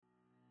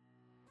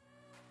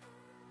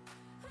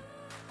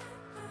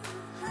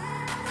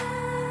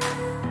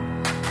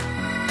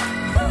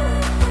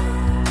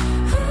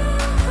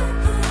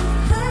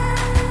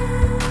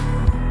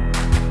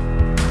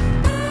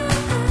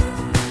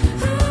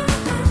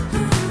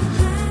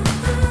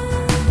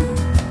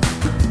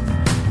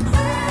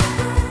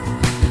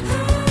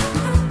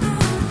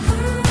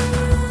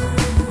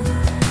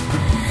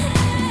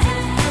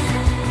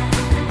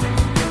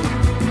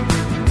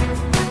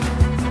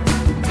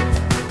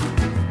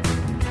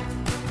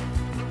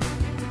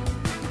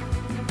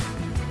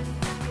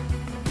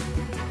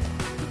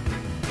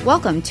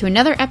Welcome to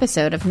another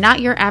episode of Not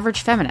Your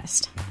Average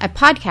Feminist, a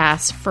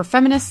podcast for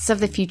feminists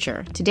of the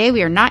future. Today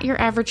we are not your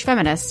average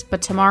feminists,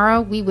 but tomorrow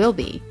we will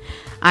be.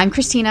 I'm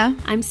Christina.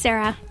 I'm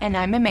Sarah. And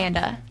I'm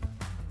Amanda.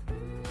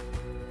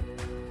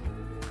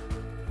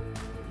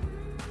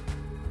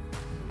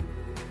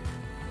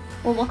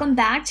 Well, welcome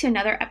back to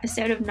another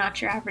episode of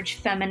Not Your Average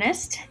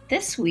Feminist.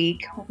 This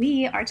week,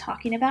 we are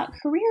talking about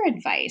career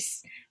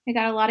advice. We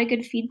got a lot of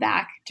good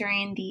feedback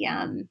during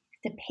the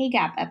pay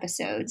gap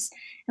episodes,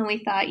 and we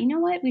thought, you know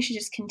what, we should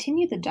just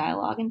continue the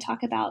dialogue and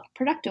talk about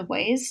productive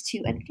ways to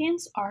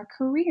advance our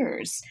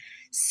careers.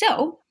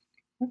 So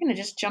we're going to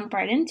just jump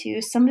right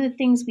into some of the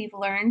things we've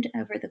learned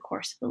over the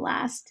course of the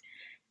last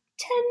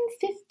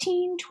 10,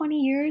 15, 20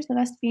 years of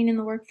us being in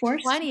the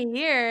workforce. 20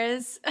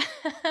 years?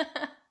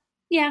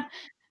 Yeah.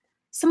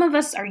 Some of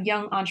us are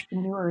young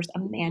entrepreneurs,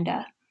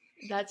 Amanda.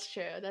 That's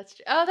true.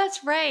 Oh,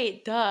 that's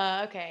right.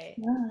 Duh. Okay.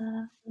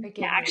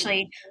 Yeah,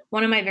 actually,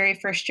 one of my very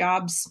first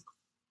jobs,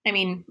 I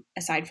mean,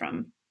 aside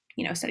from,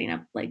 setting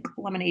up like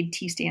lemonade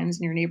tea stands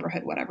in your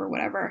neighborhood,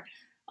 whatever.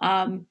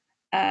 My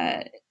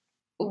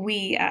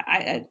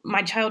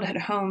childhood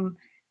home,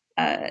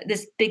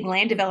 this big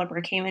land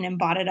developer came in and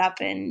bought it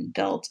up and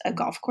built a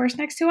golf course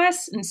next to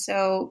us. And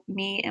so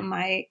me and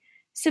my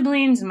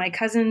siblings and my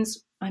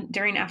cousins,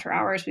 during after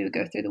hours, we would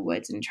go through the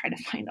woods and try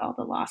to find all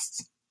the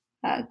lost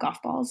golf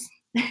balls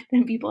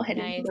that people hid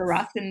into the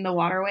rough in the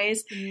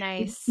waterways.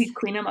 Nice. We'd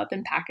clean them up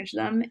and package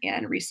them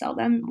and resell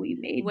them. We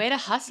made way to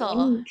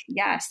hustle.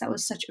 Yes, that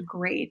was such a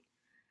great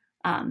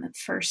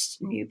first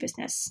new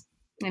business,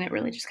 and it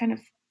really just kind of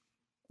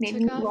made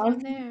me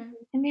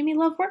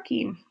love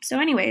working. So,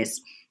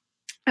 anyways,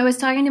 I was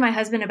talking to my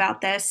husband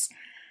about this.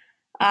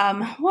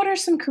 What are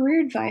some career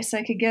advice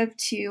I could give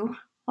to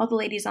all the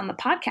ladies on the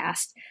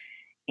podcast?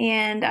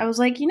 And I was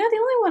like, the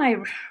only one I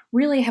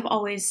really have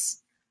always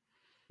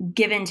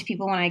given to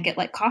people when I get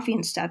like coffee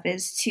and stuff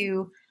is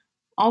to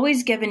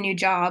always give a new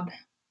job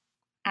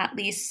at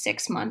least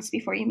 6 months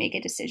before you make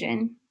a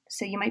decision.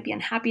 So you might be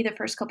unhappy the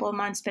first couple of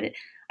months, but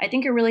I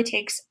think it really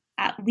takes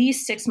at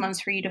least 6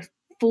 months for you to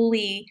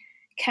fully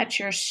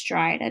catch your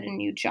stride at a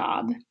new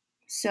job.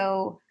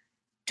 So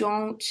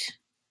don't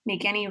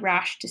make any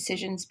rash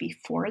decisions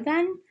before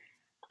then.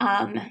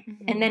 And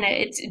then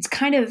it's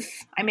kind of,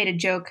 I made a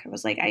joke. I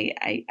was like,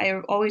 I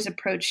always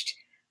approached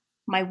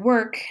my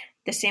work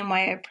the same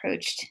way I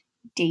approached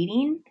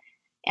dating.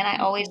 And I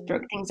always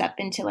broke things up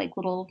into like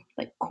little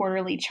like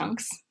quarterly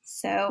chunks.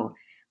 So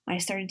when I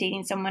started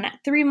dating someone at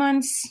 3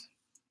 months,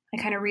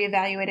 I kind of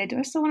reevaluated, do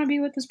I still want to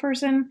be with this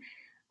person?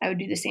 I would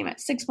do the same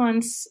at 6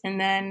 months, and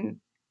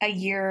then a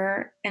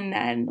year, and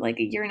then like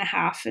a year and a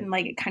half, and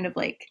like it kind of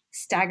like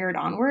staggered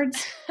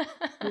onwards.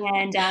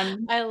 And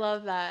I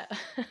love that.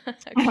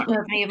 I don't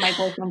know if any of my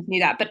boyfriends knew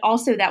that, but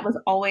also that was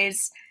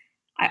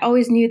I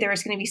always knew there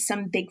was going to be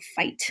some big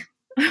fight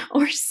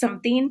or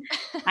something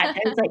at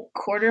those like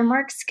quarter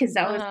marks, because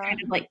that was kind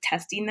of like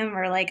testing them,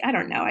 or like, I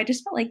don't know. I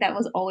just felt like that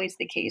was always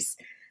the case.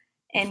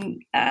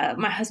 And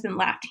my husband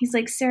laughed. He's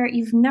like, Sarah,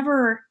 you've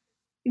never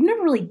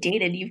really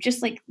dated. You've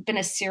just like been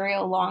a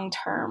serial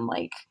long-term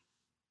like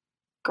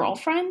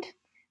girlfriend.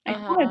 I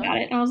thought about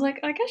it and I was like,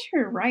 I guess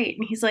you're right.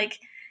 And he's like,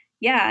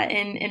 yeah.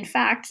 And in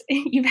fact,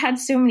 you've had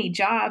so many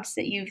jobs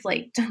that you've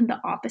like done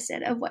the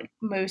opposite of what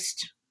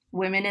most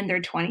women in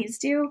their 20s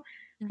do,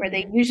 where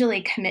they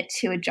usually commit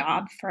to a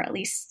job for at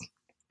least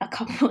a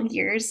couple of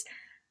years,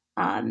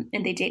 and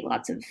they date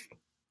lots of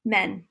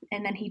men.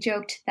 And then he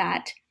joked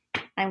that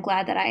I'm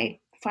glad that I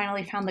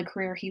finally found the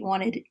career he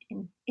wanted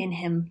in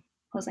him.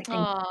 I was like,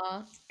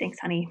 thanks,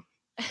 honey.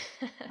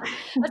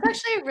 That's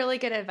actually really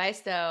good advice,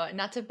 though.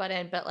 Not to butt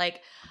in, but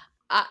like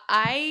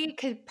I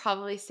could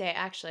probably say,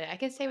 actually, I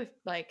can say with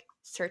like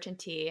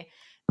certainty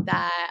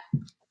that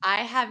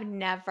I have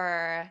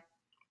never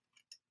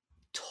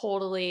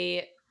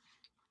totally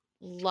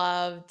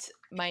loved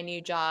my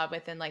new job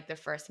within like the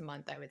first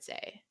month, I would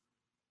say.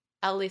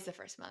 At least the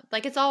first month.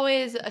 Like, it's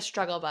always a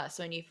struggle bus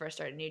when you first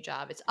start a new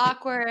job. It's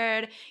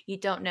awkward. You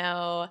don't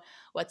know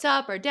what's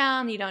up or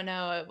down. You don't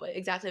know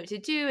exactly what to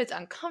do. It's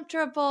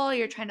uncomfortable.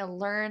 You're trying to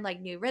learn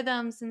like new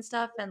rhythms and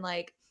stuff. And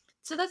like,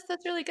 so that's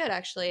really good,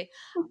 actually.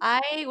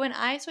 When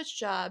I switch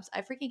jobs,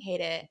 I freaking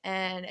hate it.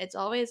 And it's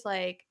always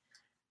like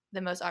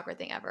the most awkward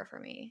thing ever for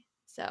me.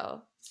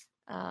 So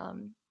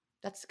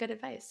that's good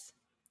advice.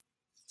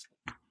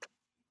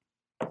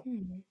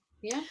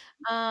 Yeah.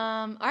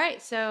 All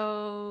right.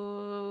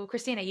 So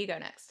Christina, you go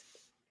next.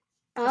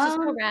 Let's just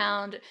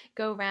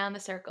go around the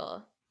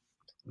circle.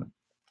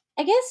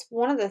 I guess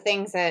one of the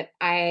things that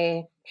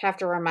I have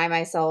to remind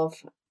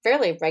myself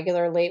fairly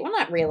regularly, well,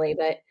 not really,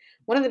 but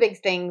one of the big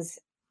things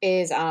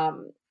is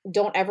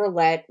don't ever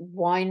let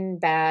one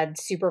bad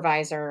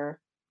supervisor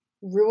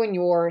ruin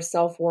your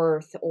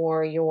self-worth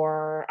or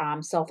your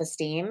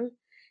self-esteem,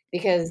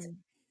 because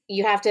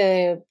you have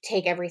to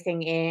take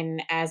everything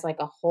in as like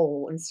a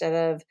whole, instead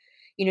of,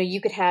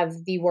 you could have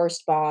the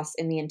worst boss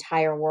in the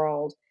entire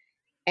world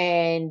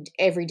and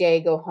every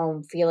day go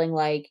home feeling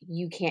like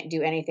you can't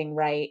do anything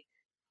right,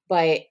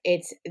 but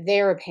it's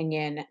their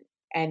opinion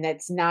and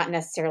that's not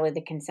necessarily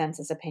the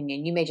consensus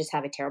opinion. You may just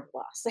have a terrible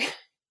boss.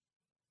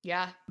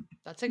 Yeah,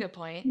 that's a good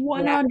point.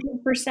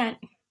 100%.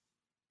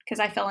 Because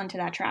I fell into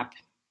that trap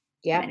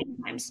many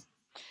times.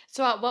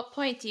 So at what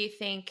point do you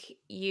think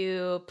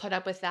you put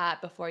up with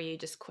that before you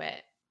just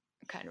quit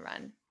kind of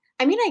run?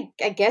 I mean,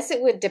 I guess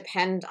it would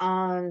depend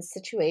on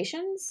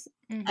situations.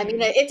 I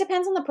mean, it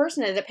depends on the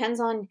person. It depends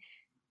on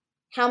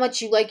how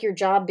much you like your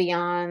job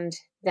beyond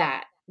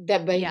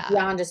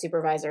beyond a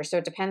supervisor. So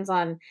it depends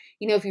on,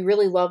 if you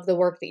really love the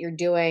work that you're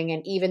doing,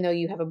 and even though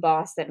you have a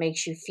boss that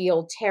makes you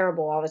feel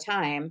terrible all the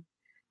time,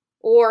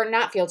 or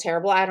not feel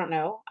terrible, I don't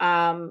know.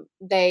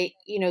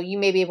 You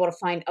may be able to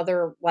find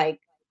other like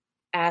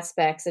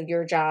aspects of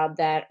your job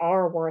that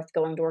are worth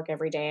going to work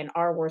every day and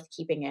are worth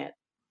keeping it.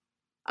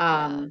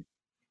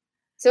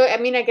 So I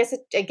mean, I guess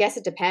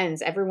it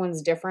depends.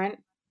 Everyone's different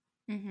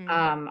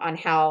on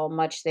how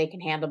much they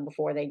can handle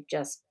before they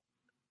just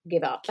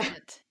give up.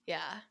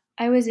 Yeah.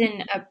 I was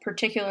in a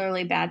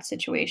particularly bad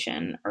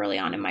situation early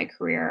on in my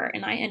career,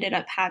 and I ended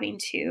up having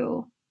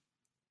to.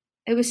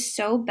 It was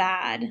so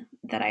bad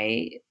that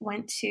I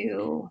went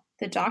to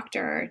the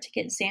doctor to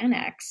get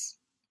Xanax,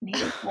 and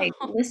he was like,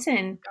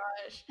 "Listen,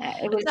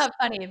 it was not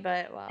funny,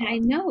 but wow." And I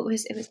know it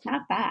was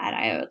that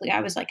bad.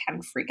 I was like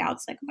having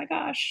freakouts, like, "Oh my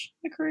gosh,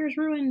 my career's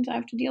ruined. I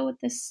have to deal with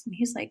this." And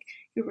he's like,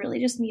 "You really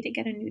just need to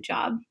get a new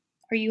job.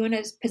 Are you in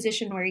a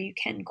position where you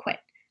can quit?"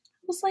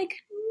 I was like,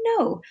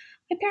 "No,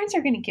 my parents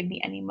aren't going to give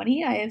me any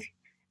money. I have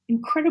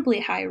incredibly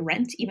high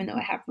rent, even though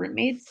I have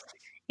roommates,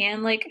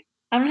 and like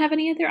I don't have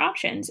any other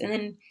options." And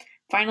then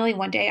finally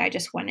one day I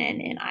just went in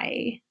and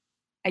I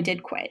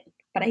did quit,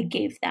 but I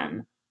gave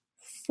them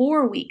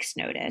 4 weeks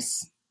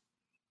notice.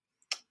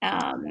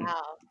 Wow.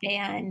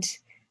 And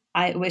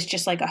it was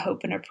just like a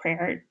hope and a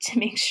prayer to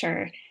make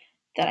sure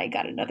that I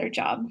got another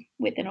job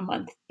within a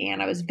month. And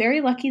I was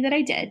very lucky that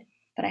I did,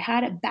 but I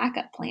had a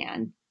backup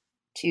plan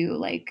to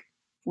like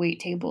wait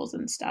tables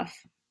and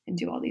stuff and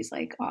do all these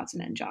like odds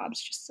and end jobs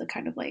just to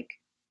kind of like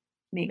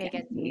make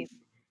it meet.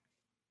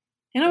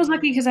 And I was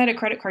lucky because I had a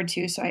credit card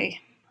too, so I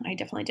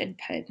definitely did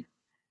put.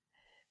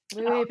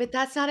 Wait, but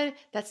that's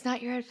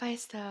not your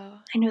advice though.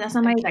 I know that's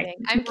not my advice.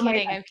 I'm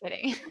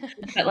kidding.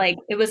 But like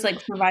it was like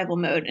survival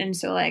mode, and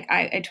so like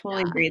I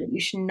totally agree that you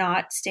should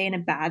not stay in a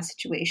bad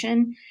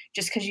situation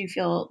just because you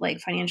feel like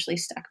financially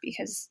stuck,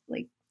 because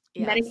like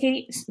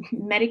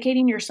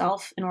medicating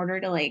yourself in order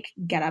to like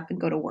get up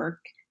and go to work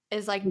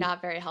is like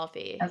not very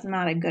healthy. That's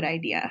not a good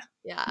idea.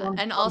 Yeah.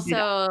 And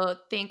also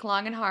think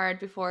long and hard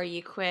before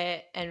you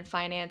quit and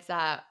finance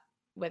that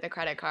with a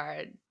credit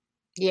card.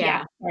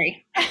 Yeah.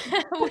 Sorry.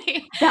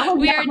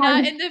 we are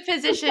not in the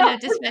position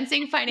of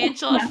dispensing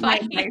financial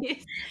advice.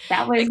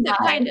 That was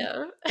kind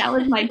of. That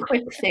was my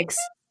quick fix.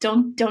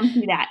 Don't do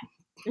that.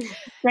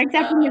 Strike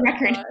that from the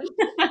record.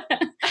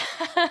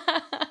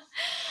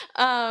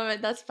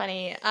 That's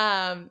funny.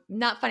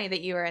 Not funny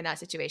that you were in that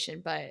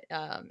situation, but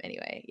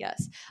anyway,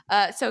 yes.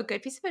 So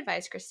good piece of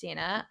advice,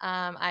 Christina.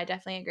 I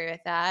definitely agree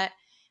with that.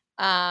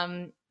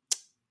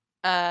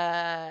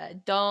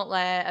 Don't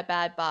let a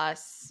bad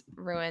boss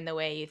ruin the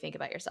way you think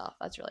about yourself.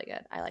 That's really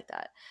good. I like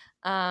that.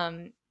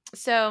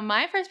 So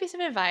my first piece of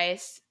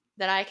advice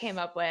that I came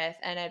up with,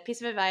 and a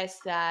piece of advice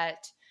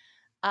that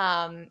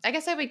I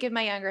guess I would give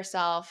my younger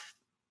self,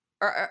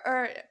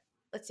 or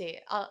let's see,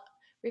 I'll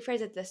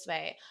rephrase it this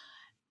way.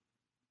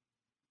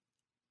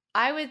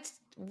 I would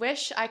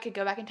wish I could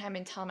go back in time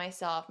and tell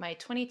myself, my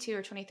 22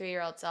 or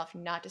 23-year-old self,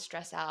 not to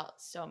stress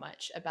out so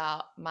much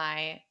about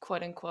my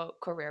quote unquote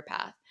career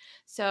path.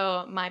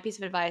 So my piece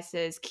of advice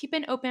is keep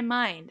an open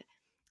mind.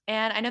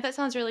 And I know that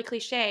sounds really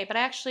cliche, but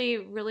I actually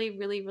really,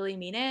 really, really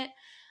mean it.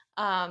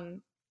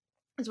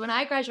 Because when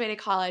I graduated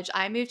college,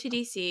 I moved to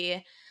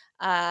DC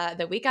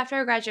the week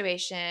after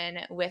graduation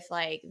with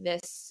like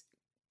this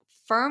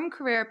firm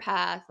career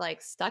path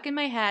like stuck in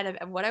my head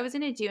of what I was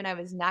going to do, and I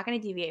was not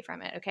going to deviate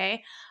from it.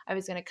 Okay. I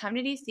was going to come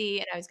to DC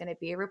and I was going to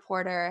be a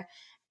reporter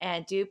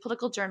and do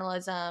political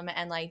journalism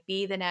and like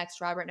be the next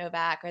Robert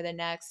Novak or the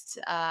next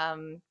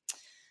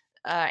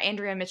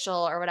Andrea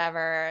Mitchell or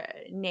whatever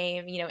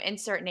name,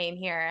 insert name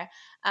here.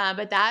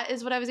 But that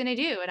is what I was going to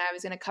do. And I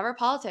was going to cover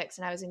politics,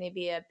 and I was going to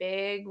be a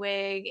big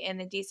wig in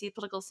the DC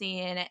political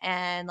scene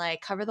and like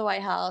cover the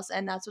White House.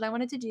 And that's what I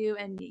wanted to do.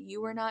 And you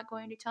were not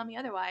going to tell me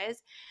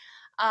otherwise.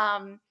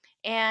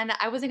 And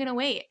I wasn't going to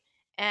wait.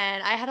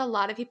 And I had a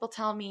lot of people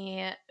tell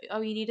me,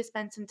 oh, you need to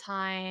spend some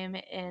time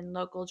in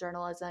local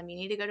journalism. You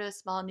need to go to a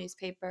small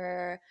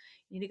newspaper.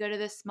 You need to go to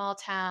this small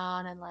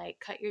town and like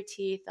cut your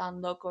teeth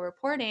on local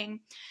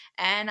reporting.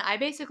 And I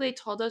basically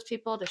told those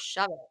people to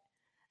shove it.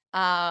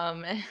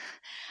 I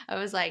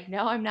was like,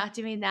 no, I'm not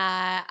doing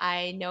that.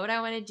 I know what I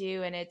want to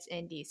do, and it's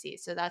in DC.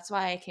 So that's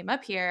why I came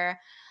up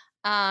here.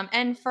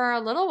 And for a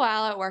little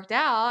while it worked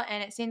out,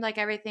 and it seemed like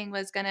everything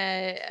was going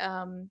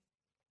to,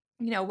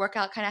 work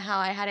out kind of how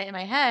I had it in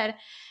my head.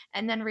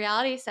 And then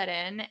reality set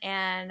in,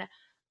 and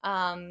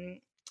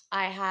I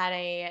had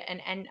had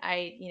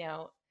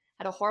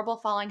a horrible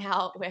falling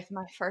out with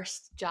my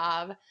first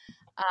job,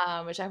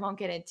 which I won't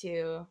get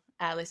into,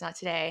 at least not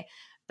today.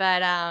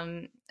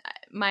 But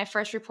my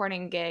first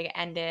reporting gig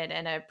ended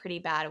in a pretty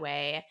bad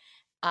way.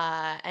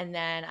 And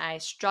then I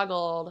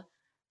struggled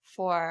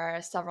for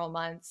several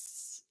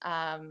months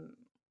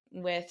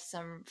with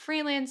some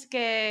freelance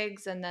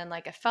gigs and then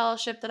like a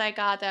fellowship that I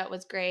got that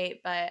was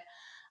great. But,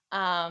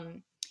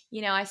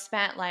 I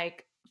spent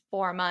like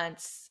 4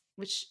 months,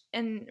 which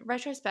in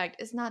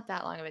retrospect is not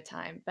that long of a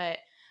time, but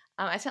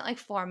I spent like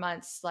 4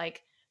 months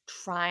like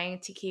trying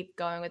to keep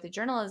going with the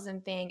journalism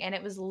thing. And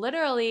it was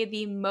literally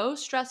the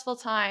most stressful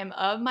time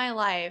of my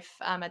life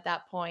at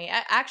that point.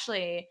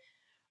 Actually,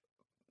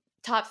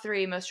 top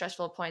 3 most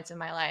stressful points in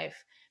my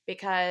life,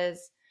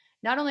 because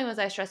not only was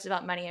I stressed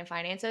about money and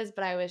finances,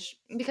 but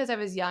because I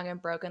was young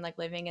and broken, like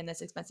living in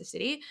this expensive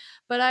city,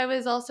 but I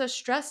was also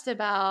stressed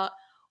about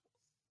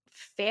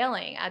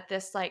failing at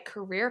this like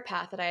career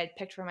path that I had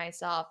picked for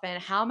myself.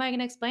 And how am I going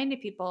to explain to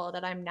people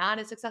that I'm not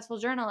a successful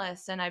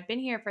journalist and I've been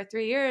here for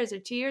 3 years or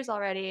 2 years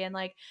already and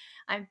like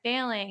I'm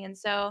failing? And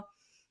so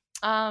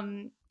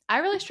I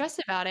really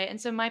stressed about it.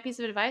 And so my piece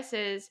of advice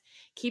is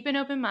keep an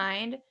open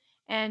mind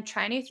and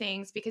try new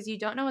things, because you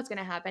don't know what's going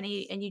to happen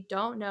and you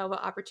don't know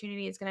what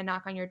opportunity is going to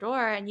knock on your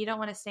door, and you don't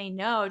want to say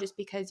no just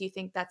because you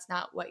think that's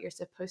not what you're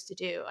supposed to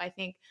do. I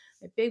think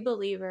I'm a big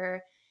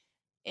believer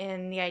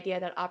in the idea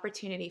that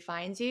opportunity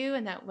finds you,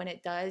 and that when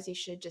it does, you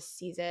should just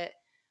seize it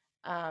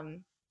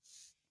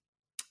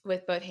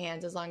with both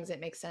hands, as long as it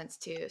makes sense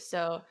too.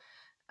 So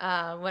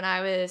when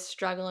I was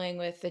struggling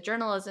with the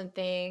journalism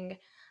thing,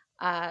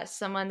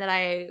 someone that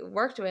I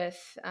worked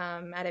with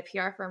at a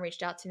PR firm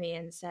reached out to me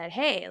and said,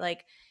 "Hey,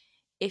 like,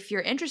 if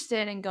you're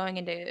interested in going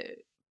into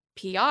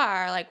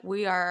PR, like,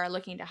 we are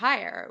looking to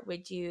hire.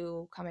 Would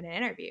you come in an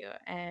interview?"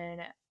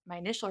 And my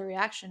initial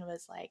reaction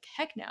was like,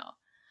 "Heck no.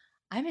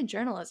 I'm in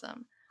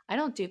journalism. I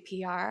don't do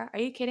PR. Are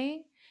you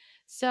kidding?"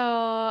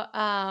 So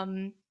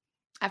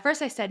at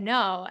first I said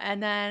no,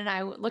 and then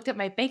I looked at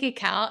my bank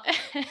account,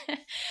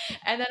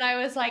 and then I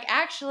was like,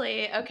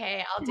 actually,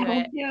 okay, I'll do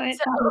it.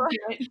 So I'll do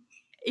it.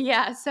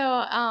 yeah, so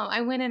I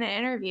went in and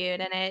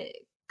interviewed, and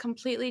it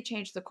completely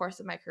changed the course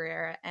of my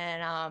career.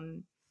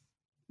 And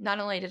not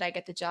only did I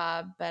get the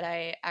job, but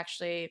I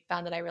actually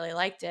found that I really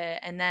liked it.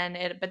 And then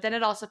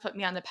it also put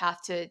me on the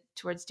path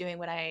towards doing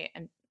what I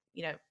am,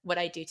 what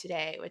I do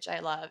today, which I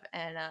love.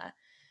 And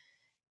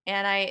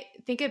I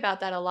think about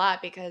that a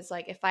lot, because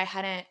like if I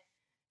hadn't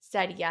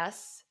said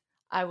yes,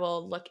 I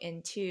will look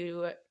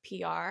into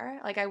PR,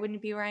 like I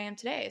wouldn't be where I am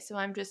today. So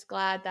I'm just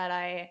glad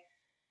that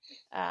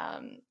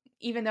um,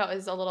 even though it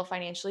was a little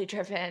financially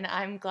driven,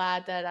 I'm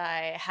glad that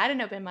I had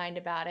an open mind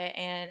about it.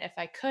 And if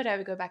I could, I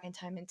would go back in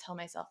time and tell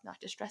myself not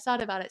to stress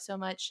out about it so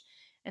much.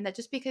 And that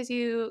just because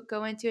you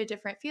go into a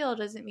different field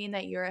doesn't mean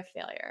that you're a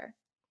failure.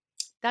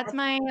 That's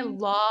my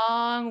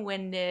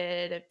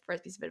long-winded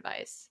first piece of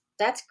advice.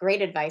 That's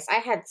great advice. I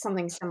had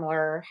something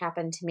similar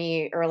happen to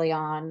me early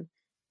on.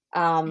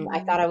 I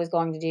Mm-hmm. thought I was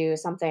going to do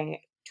something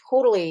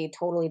totally,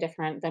 totally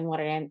different than what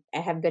I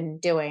have been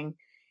doing,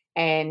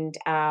 and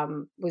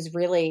was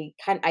really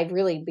I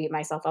really beat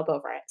myself up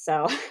over it.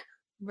 So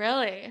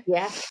Really?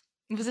 yeah,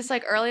 Was this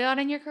like early on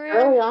in your career?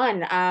 early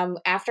on,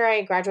 after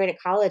I graduated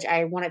college,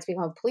 I wanted to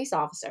become a police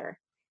officer,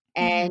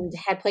 and Mm-hmm.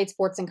 had played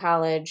sports in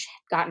college,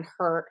 gotten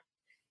hurt,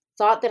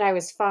 thought that I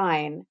was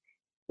fine,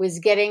 was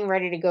getting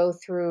ready to go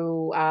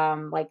through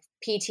like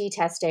PT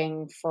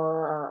testing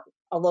for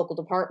a local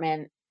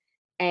department,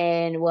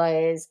 and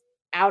was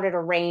out at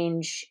a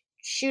range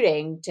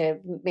shooting to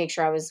make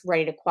sure I was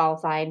ready to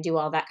qualify and do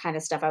all that kind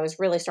of stuff. I was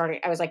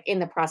like in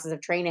the process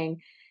of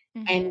training,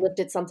 and Mm-hmm.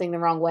 lifted something the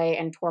wrong way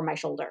and tore my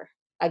shoulder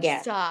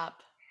again.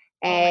 Stop.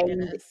 Oh my And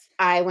goodness.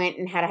 I went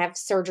and had to have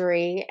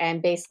surgery.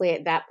 And basically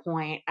at that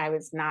point, I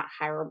was not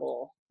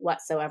hireable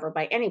whatsoever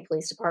by any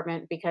police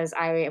department, because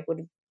I've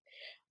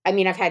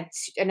had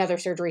another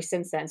surgery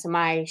since then. So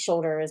my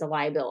shoulder is a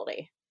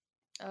liability.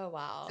 Oh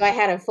So I wow.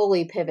 had to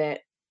fully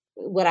pivot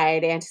what I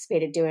had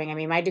anticipated doing. I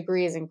mean, my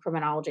degree is in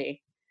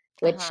criminology,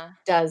 which Uh-huh.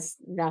 does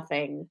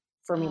nothing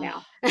for me Ugh.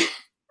 now.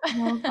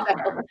 Well,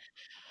 bummer.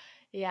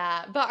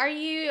 Yeah, but are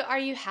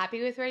you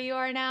happy with where you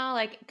are now?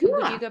 Like,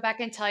 would you Yeah. go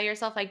back and tell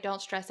yourself like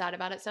don't stress out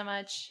about it so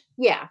much?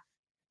 Yeah.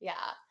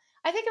 Yeah.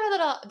 I think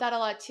about that a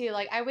lot too.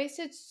 Like I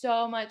wasted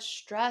so much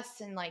stress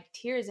and like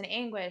tears and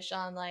anguish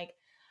on like,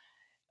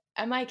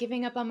 am I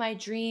giving up on my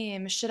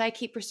dream? Should I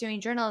keep pursuing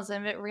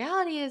journalism? But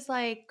reality is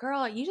like,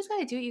 girl, you just got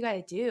to do what you got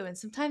to do. And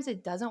sometimes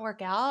it doesn't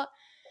work out.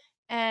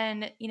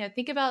 And,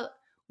 think about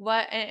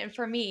and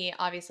for me,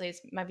 obviously it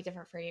might be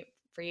different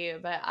for you,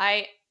 but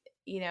I,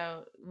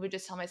 would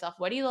just tell myself,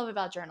 what do you love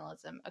about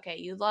journalism? Okay.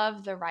 You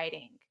love the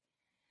writing,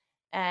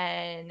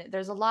 and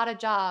there's a lot of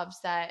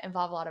jobs that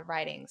involve a lot of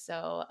writing.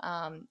 So,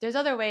 there's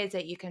other ways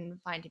that you can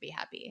find to be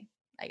happy,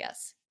 I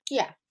guess.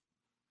 Yeah.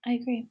 I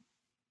agree.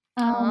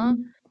 Aw.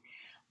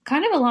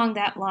 Kind of along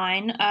that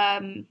line,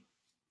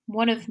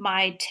 one of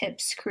my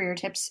career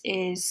tips,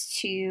 is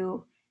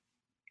to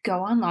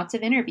go on lots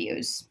of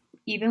interviews,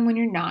 even when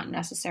you're not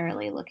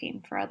necessarily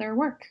looking for other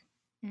work.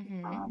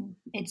 Mm-hmm.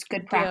 It's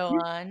good Go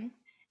practice. on.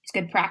 it's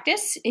good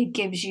practice. It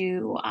gives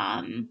you,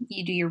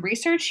 you do your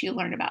research, you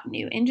learn about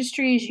new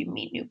industries, you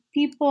meet new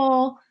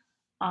people.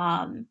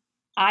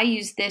 I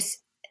use this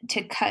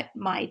to cut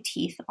my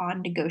teeth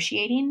on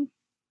negotiating,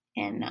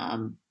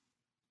 and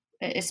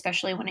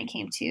especially when it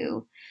came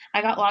to,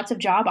 I got lots of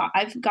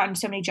I've gotten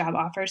so many job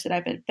offers that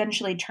I've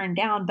eventually turned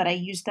down, but I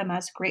use them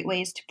as great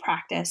ways to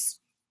practice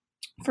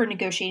for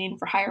negotiating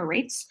for higher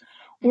rates,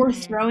 or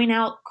throwing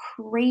out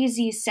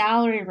crazy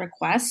salary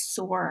requests,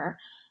 or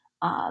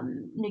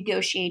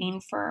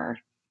negotiating for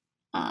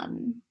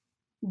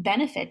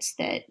benefits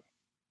that,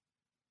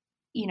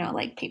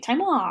 like paid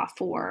time off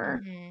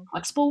or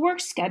flexible work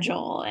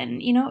schedule.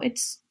 And,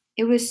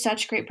 it was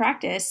such great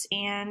practice.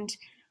 And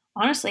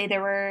honestly,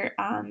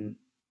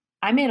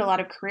 I made a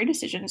lot of career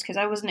decisions because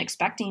I wasn't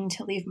expecting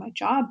to leave my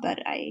job, but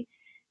I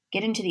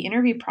get into the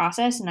interview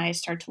process and I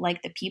start to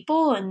like the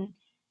people, and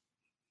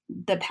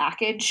the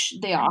package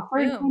they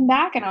offered came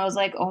back, and I was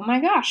like, oh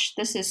my gosh,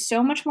 this is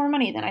so much more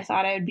money than I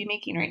thought I would be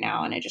making right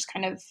now. And it just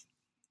kind of,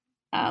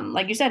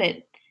 like you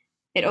said,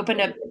 it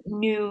opened up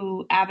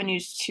new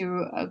avenues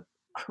to a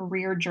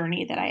career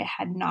journey that I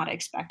had not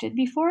expected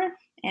before.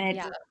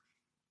 And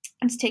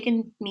it's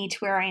taken me to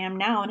where I am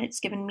now. And it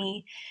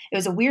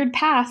was a weird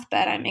path,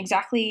 but I'm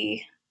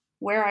exactly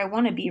where I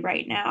want to be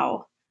right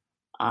now.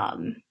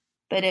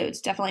 But it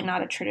was definitely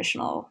not a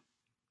traditional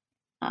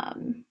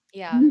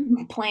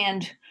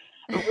planned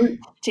route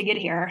to get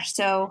here.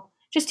 So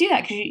just do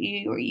that because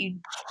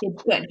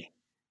it's good.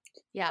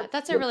 Yeah,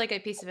 that's a really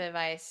good piece of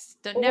advice.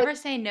 Don't never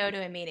say no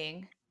to a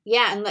meeting.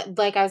 Yeah, and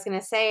like I was going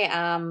to say,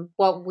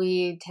 what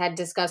we had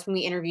discussed when we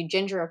interviewed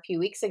Ginger a few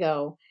weeks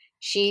ago,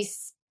 she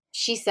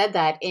said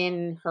that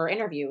in her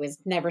interview, is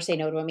never say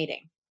no to a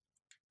meeting.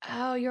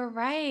 Oh, you're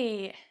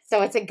right.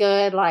 So it's a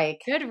good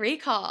good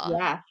recall.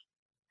 Yeah.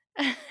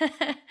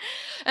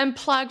 And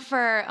plug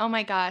for, oh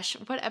my gosh,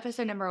 what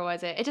episode number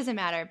was it? It doesn't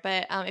matter.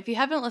 But if you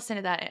haven't listened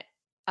to that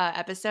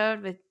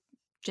episode with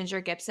Ginger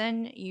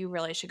Gibson, you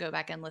really should go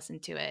back and listen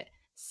to it.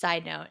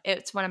 Side note,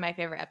 it's one of my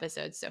favorite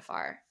episodes so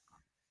far.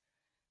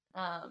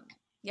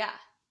 Yeah.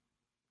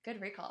 Good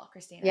recall,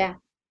 Christina. Yeah.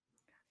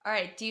 All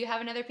right. Do you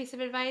have another piece of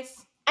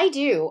advice? I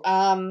do.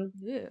 I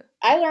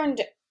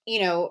learned,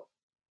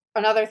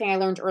 another thing I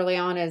learned early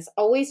on is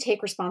always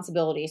take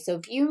responsibility. So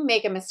if you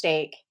make a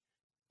mistake,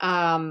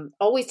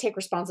 always take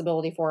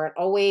responsibility for it.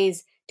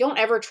 Always don't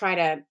ever try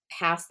to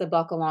pass the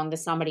buck along to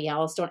somebody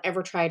else. Don't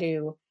ever try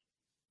to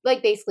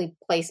basically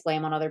place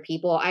blame on other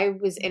people. I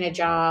was in a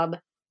job,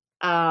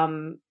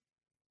 and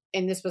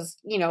this was,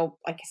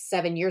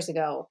 7 years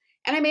ago,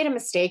 and I made a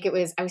mistake.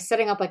 I was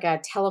setting up like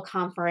a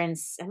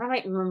teleconference, and I don't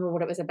even remember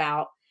what it was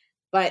about,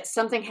 but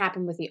something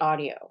happened with the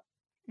audio.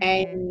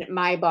 And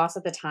my boss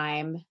at the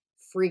time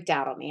freaked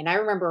out on me. And I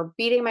remember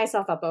beating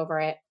myself up over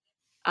it,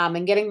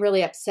 and getting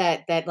really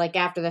upset that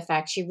after the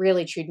fact, she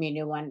really chewed me a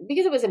new one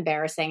because it was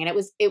embarrassing and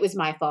it was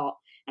my fault.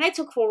 And I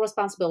took full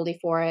responsibility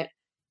for it.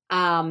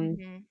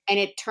 And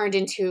it turned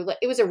into,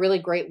 it was a really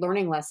great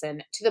learning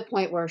lesson, to the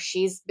point where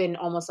she's been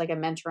almost like a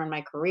mentor in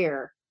my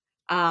career.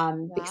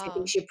 Because I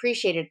think she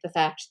appreciated the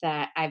fact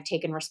that I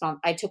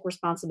took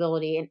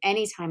responsibility, and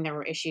anytime there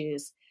were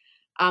issues,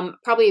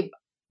 probably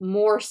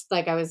more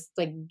I was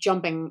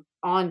jumping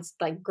on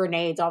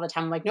grenades all the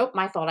time. I'm like, nope,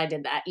 my fault. I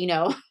did that,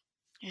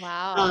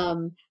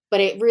 Wow. But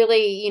it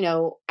really,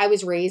 I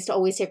was raised to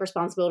always take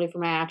responsibility for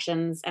my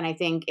actions. And I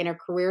think in a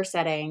career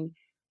setting,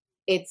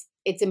 it's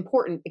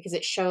important because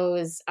it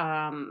shows,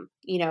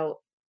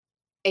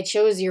 it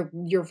shows your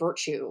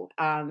virtue,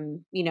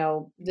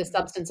 the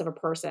substance of a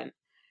person.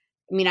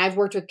 I mean, I've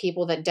worked with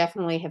people that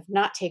definitely have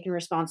not taken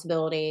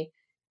responsibility,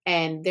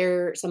 and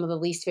they're some of the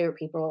least favorite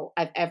people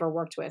I've ever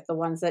worked with, the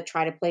ones that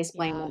try to place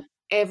blame on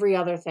every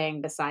other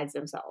thing besides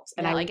themselves.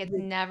 And it's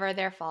never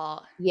their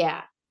fault.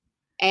 Yeah.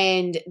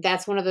 And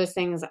that's one of those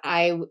things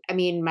I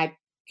mean, my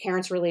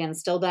parents really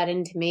instilled that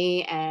into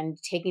me, and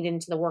taking it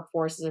into the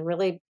workforce is I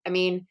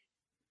think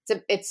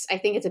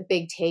it's a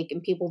big take,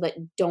 and people that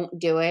don't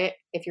do it,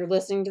 if you're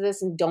listening to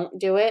this and don't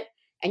do it,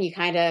 and you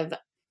kind of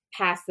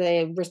pass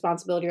the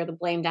responsibility or the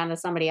blame down to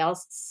somebody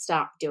else,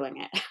 stop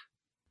doing it.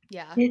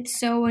 Yeah. It's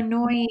so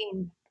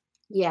annoying.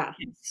 Yeah.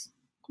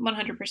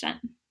 100%.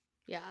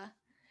 Yeah.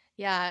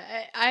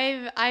 Yeah.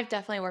 I've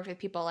definitely worked with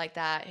people like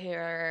that who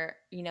are,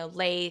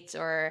 late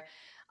or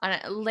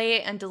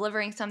late and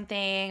delivering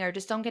something, or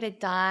just don't get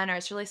it done, or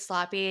it's really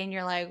sloppy, and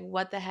you're like,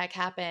 what the heck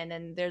happened?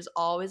 And there's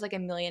always a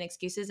million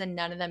excuses, and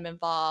none of them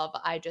involve,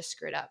 I just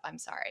screwed up, I'm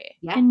sorry.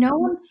 Yeah. And no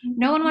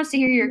one wants to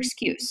hear your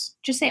excuse.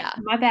 Just say,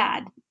 my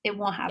bad. It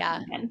won't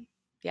happen again.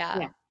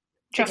 Yeah.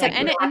 Trust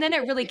and then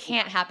it really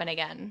can't happen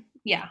again.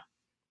 Yeah.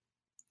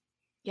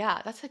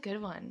 Yeah, that's a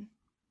good one.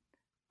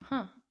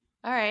 Huh.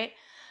 All right.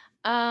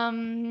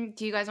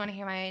 Do you guys want to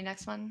hear my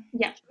next one?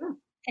 Yeah. Sure.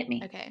 Hit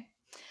me. Okay.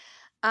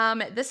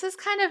 This is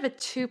kind of a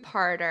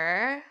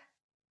two-parter.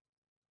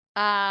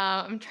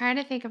 I'm trying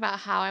to think about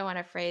how I want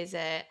to phrase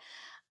it.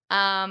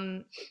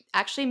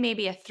 Actually,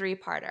 maybe a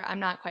three-parter. I'm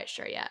not quite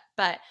sure yet.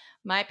 But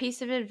my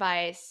piece of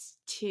advice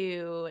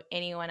to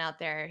anyone out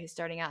there who's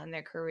starting out in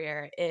their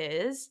career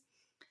is,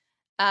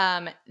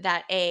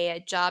 that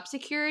a job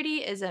security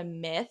is a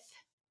myth,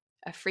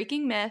 a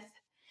freaking myth.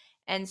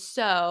 And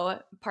so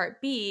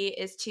part B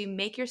is to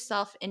make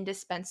yourself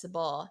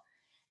indispensable.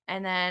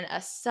 And then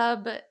a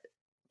sub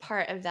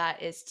part of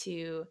that is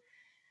to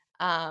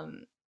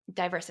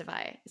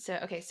diversify. So,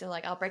 okay, so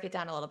like I'll break it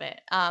down a little bit.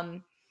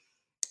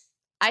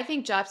 I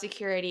think job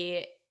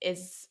security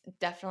is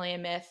definitely a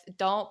myth.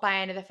 Don't buy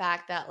into the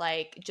fact that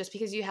like just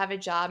because you have a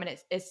job and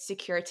it's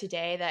secure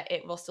today that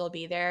it will still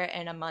be there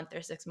in a month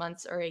or 6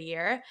 months or a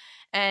year.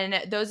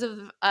 And those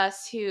of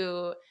us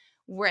who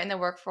were in the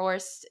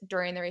workforce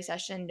during the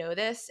recession know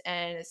this.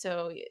 And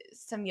so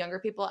some younger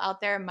people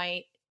out there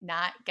might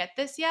not get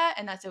this yet,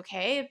 and that's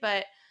okay.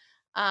 But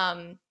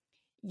um,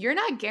 you're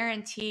not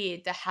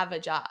guaranteed to have a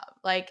job.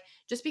 Like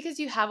just because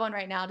you have one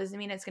right now doesn't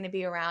mean it's going to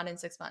be around in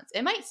 6 months.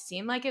 It might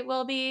seem like it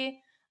will be,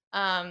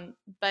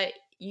 but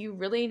you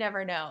really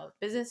never know.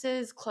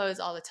 Businesses close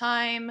all the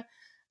time.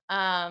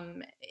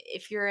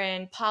 If you're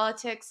in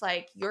politics,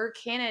 like your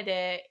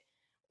candidate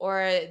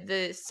or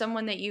the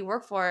someone that you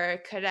work for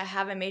could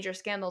have a major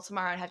scandal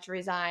tomorrow and have to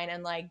resign,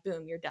 and like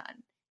boom, you're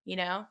done. You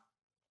know,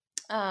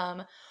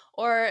 um,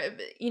 or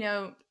you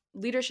know,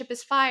 leadership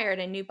is fired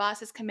and new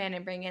bosses come in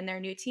and bring in their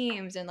new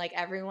teams, and like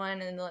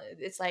everyone, and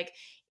it's like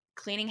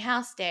cleaning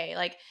house day.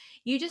 Like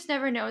you just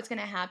never know what's going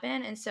to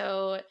happen, and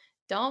so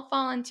don't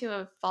fall into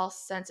a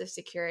false sense of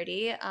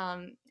security.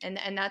 And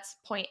that's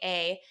point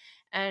A,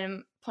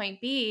 and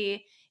point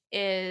B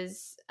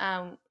is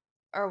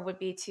or would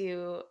be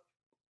to,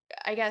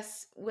 I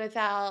guess,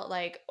 without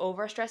like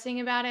over stressing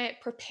about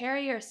it, prepare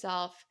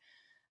yourself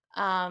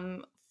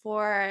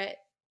for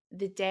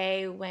the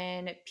day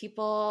when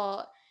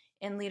people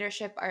in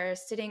leadership are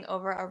sitting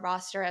over a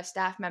roster of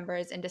staff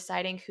members and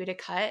deciding who to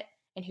cut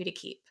and who to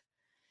keep.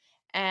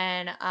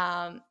 And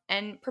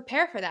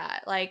prepare for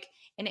that, like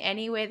in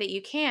any way that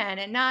you can,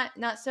 and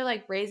not so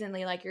like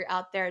brazenly, like you're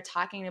out there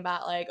talking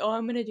about like, oh,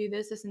 I'm gonna do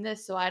this and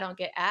this so I don't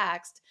get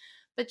axed,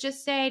 but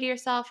just say to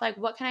yourself like,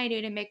 what can I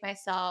do to make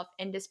myself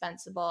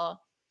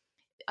indispensable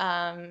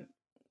um,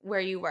 where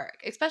you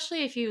work,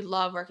 especially if you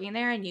love working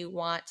there and you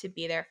want to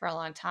be there for a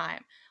long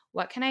time.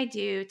 What can I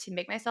do to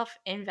make myself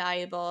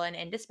invaluable and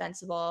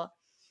indispensable,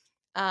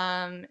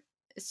 um,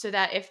 so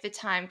that if the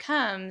time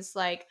comes,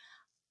 like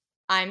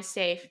I'm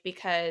safe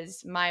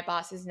because my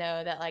bosses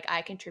know that like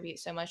I contribute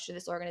so much to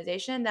this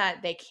organization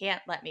that they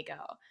can't let me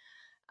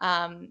go.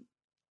 Um,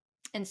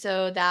 and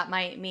so that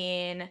might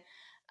mean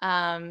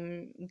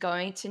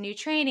going to new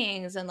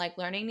trainings and like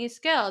learning new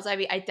skills. I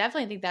mean, I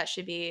definitely think that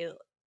should be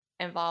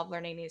involve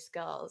learning new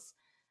skills,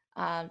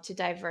 to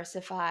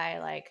diversify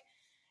like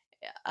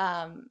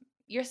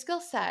your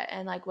skill set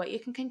and like what you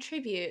can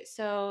contribute.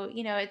 So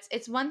you know,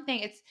 it's one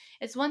thing.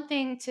 It's one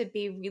thing to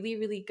be really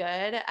really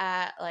good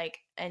at like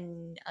a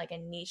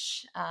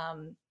niche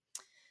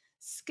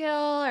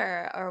skill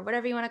or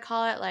whatever you want to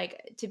call it, like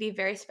to be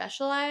very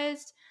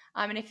specialized.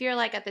 And if you're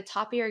like at the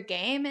top of your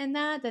game in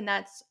that, then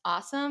that's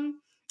awesome.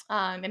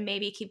 And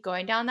maybe keep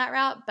going down that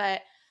route. But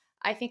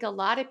I think a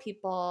lot of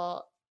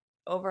people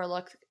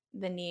overlook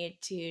the need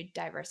to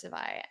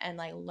diversify and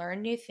like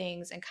learn new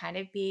things and kind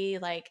of be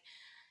like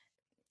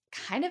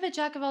kind of a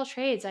jack of all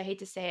trades. I hate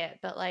to say it,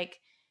 but like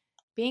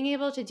being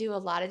able to do a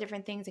lot of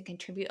different things and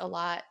contribute a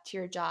lot to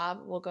your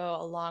job will go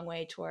a long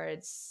way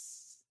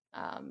towards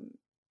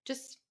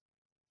just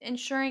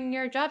ensuring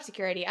your job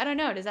security. I don't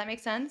know. Does that make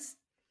sense?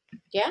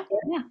 Yeah.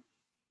 Yeah.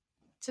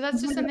 So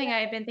that's just something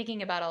I've been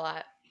thinking about a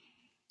lot.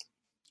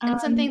 And Um,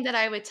 something that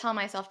I would tell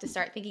myself to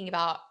start thinking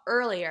about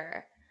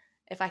earlier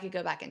if I could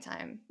go back in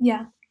time.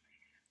 Yeah.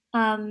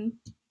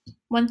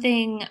 One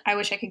thing I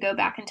wish I could go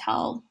back and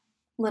tell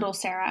little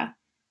Sarah,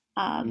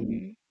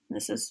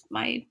 this is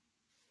my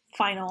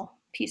final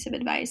piece of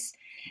advice,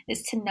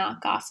 is to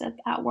not gossip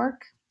at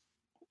work.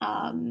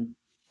 I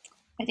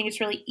think it's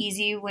really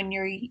easy when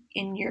you're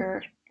in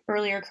your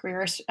earlier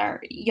careers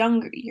or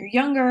you're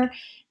younger,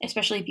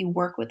 especially if you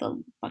work with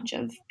a bunch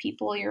of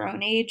people your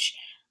own age,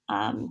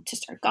 to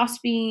start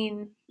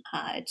gossiping.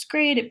 It's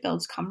great, it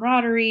builds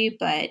camaraderie,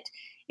 but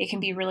it can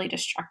be really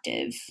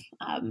destructive.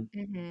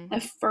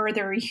 The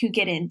further you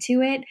get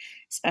into it,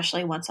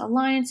 especially once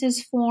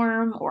alliances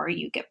form or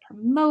you get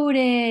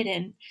promoted,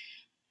 and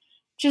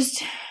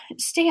just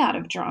stay out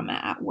of drama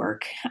at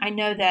work. I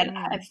know that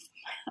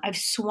I've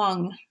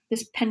swung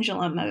this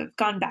pendulum. I've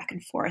gone back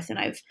and forth, and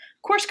I've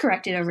course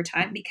corrected over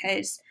time,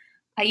 because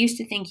I used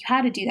to think you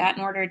had to do that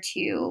in order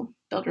to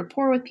build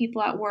rapport with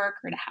people at work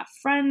or to have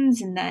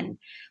friends. And then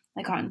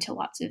I got into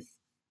lots of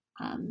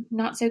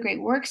not so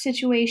great work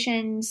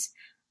situations.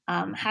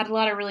 Had a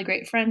lot of really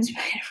great friends,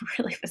 but it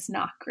really was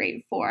not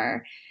great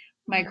for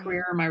my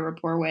career or my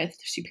rapport with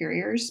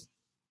superiors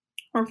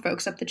or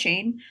folks up the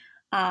chain.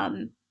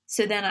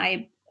 So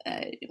then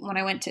when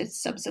I went to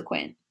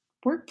subsequent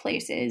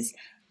workplaces,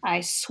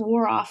 I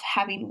swore off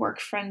having work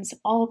friends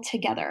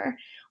altogether,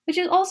 which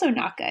is also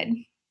not good.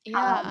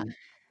 Yeah.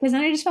 Because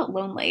then I just felt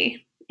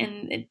lonely,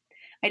 and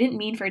I didn't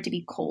mean for it to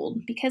be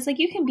cold, because like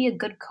you can be a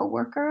good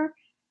coworker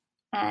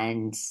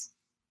and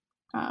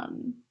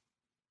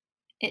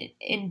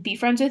and be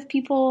friends with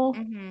people,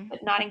 Mm-hmm.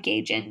 but not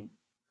engage in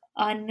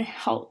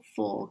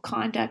unhelpful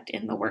conduct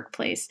in the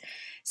workplace.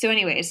 So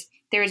anyways,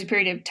 there was a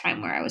period of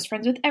time where I was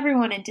friends with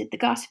everyone and did the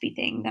gossipy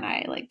thing. Then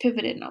I like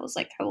pivoted and I was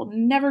like, I will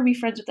never be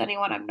friends with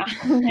anyone. I'm not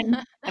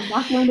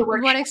going to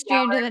work One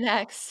extreme to the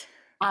next.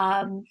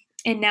 And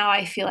now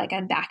I feel like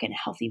I'm back in a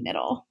healthy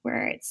middle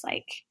where it's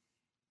like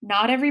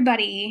not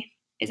everybody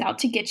is out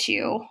to get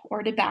you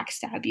or to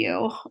backstab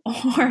you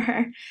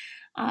or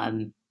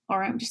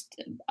I'm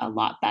just a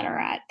lot better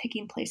at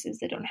picking places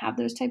that don't have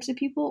those types of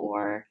people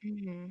or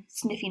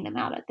sniffing them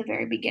out at the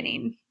very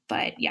beginning.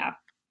 But yeah.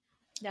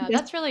 Yeah,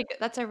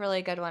 that's a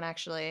really good one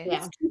actually.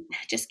 Yeah.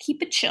 Just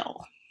keep it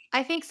chill.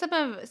 I think some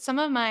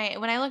of my,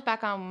 when I look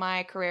back on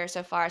my career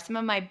so far, some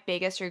of my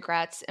biggest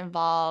regrets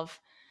involve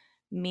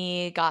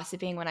me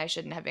gossiping when I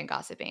shouldn't have been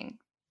gossiping.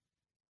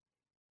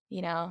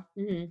 You know?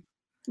 Mm-hmm.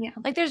 Yeah.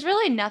 Like there's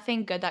really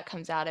nothing good that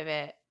comes out of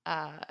it.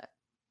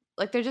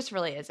 Like there just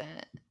really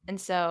isn't.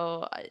 And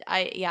so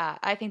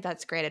I think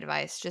that's great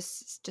advice.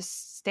 Just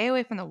stay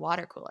away from the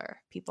water cooler,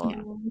 people. Yeah.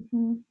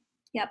 Mm-hmm.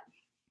 Yep.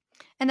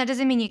 And that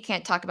doesn't mean you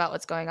can't talk about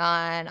what's going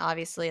on.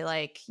 Obviously,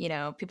 like,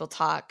 people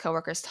talk,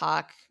 coworkers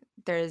talk.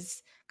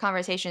 There's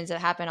conversations that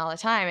happen all the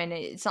time, and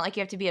it's not like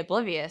you have to be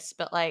oblivious,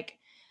 but like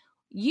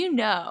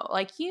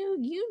like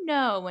you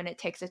know when it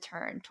takes a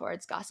turn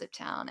towards gossip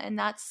town, and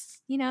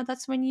that's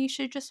when you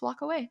should just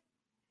walk away.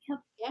 Yep.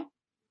 Yeah.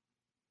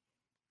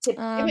 To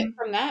pivot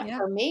from that, Yeah.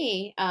 for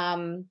me,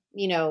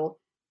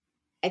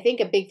 I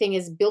think a big thing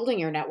is building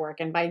your network,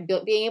 and by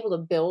being able to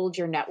build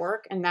your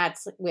network, and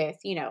that's with,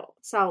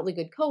 solidly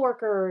good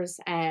coworkers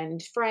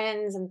and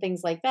friends and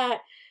things like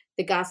that,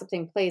 the gossip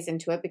thing plays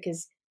into it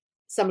because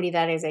somebody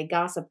that is a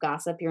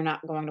gossip, you're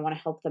not going to want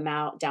to help them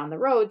out down the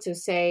road. So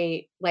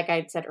say, like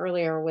I said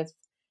earlier with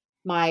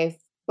my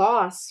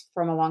boss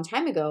from a long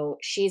time ago,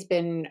 she's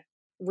been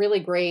really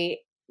great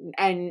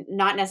and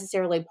not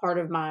necessarily part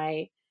of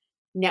my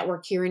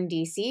network here in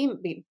DC,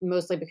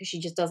 mostly because she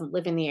just doesn't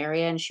live in the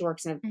area and she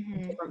works in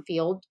a different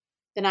field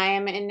than I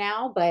am in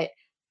now. But,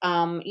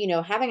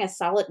 having a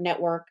solid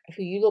network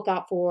who you look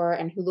out for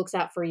and who looks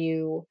out for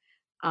you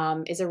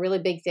is a really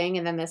big thing.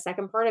 And then the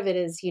second part of it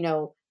is,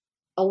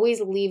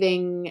 always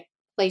leaving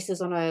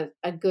places on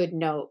a good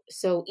note.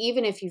 So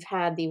even if you've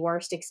had the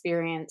worst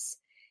experience,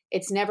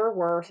 it's never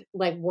worth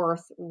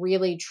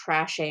really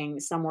trashing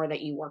somewhere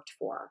that you worked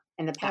for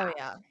in the past. Oh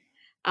yeah.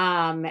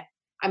 Um,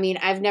 I mean,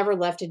 I've never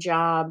left a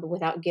job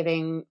without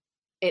giving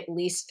at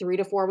least 3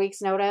 to 4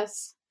 weeks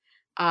notice.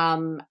 I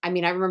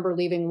mean, I remember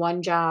leaving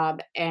one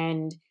job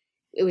and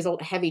it was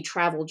a heavy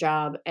travel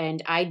job,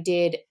 and I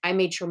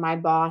made sure my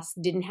boss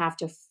didn't have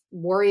to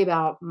worry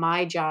about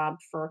my job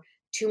for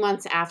 2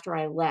 months after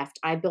I left.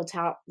 I built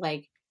out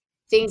like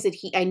things that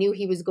I knew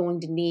he was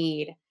going to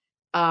need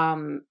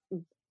um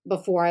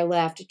before I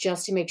left,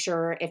 just to make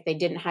sure if they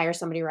didn't hire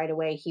somebody right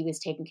away, he was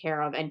taken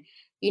care of. And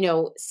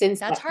since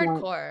That's that point,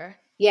 hardcore.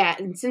 yeah,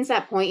 and since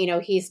that point,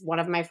 he's one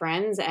of my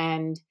friends,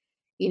 and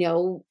you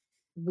know,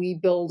 we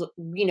build,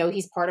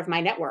 he's part of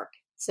my network.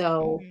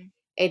 So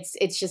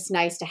it's just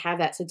nice to have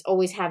that. So it's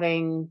always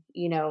having,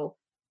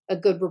 a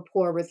good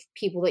rapport with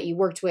people that you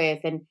worked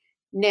with, and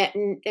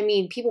I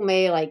mean, people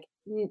may like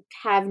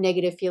have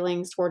negative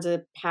feelings towards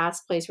a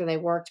past place where they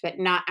worked, but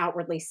not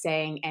outwardly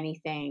saying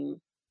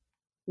anything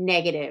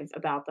negative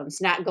about them.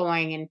 So not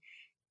going and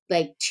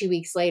like 2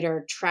 weeks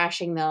later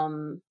trashing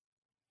them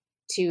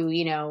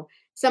to,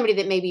 somebody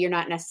that maybe you're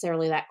not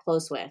necessarily that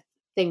close with,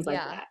 things like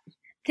Yeah. that.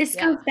 This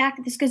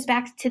goes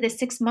back to the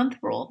 6-month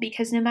rule,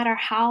 because no matter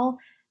how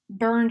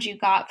burned you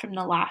got from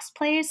the last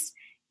place,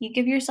 you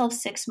give yourself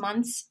 6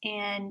 months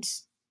and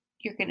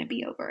you're going to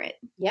be over it.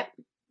 Yep.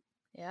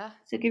 Yeah.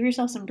 So give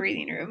yourself some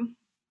breathing room,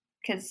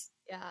 because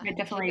I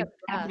definitely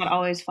have not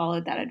always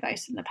followed that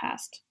advice in the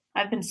past.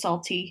 I've been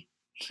salty.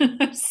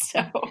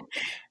 So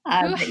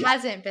who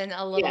hasn't been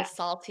a little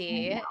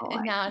salty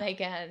now and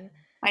again?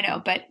 I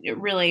know, but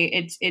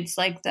it's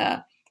like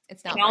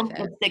it's not worth it.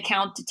 It's the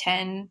count to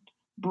 10,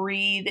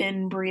 breathe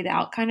in, breathe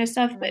out kind of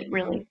stuff. But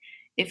really,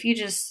 if you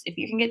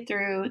can get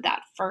through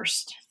that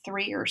first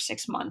 3 or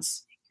 6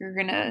 months, you're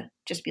gonna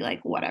just be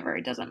like, whatever,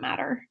 it doesn't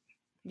matter.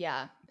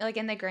 Yeah, like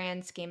in the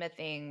grand scheme of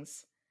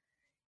things,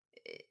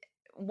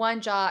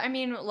 one job. I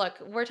mean, look,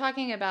 we're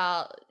talking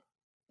about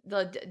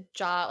the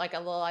job, like a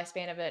little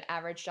lifespan of an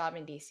average job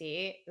in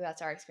DC.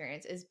 That's our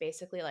experience, is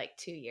basically like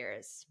 2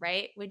 years,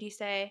 right? Would you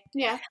say?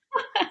 Yeah.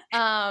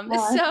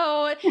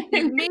 So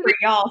maybe for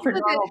y'all, for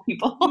normal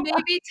people,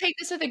 maybe take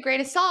this with a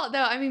grain of salt,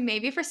 though. I mean,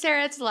 maybe for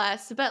Sarah it's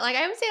less, but like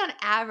I would say on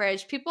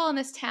average, people in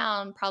this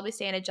town probably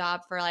stay in a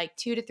job for like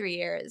 2 to 3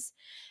 years.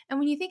 And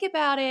when you think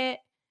about it,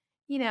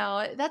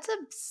 that's a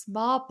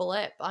small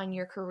blip on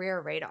your career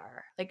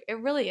radar. Like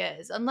it really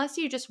is, unless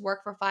you just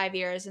work for 5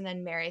 years and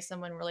then marry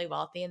someone really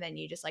wealthy and then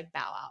you just like bow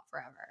out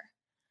forever.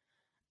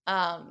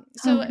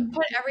 So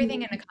put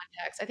everything into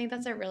context. I think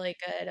that's a really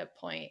good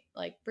point.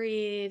 Like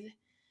breathe.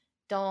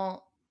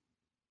 Don't,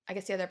 I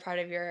guess the other part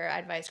of your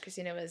advice,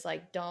 Christina, was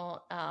like,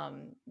 don't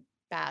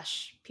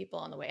bash people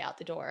on the way out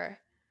the door.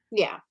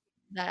 Yeah.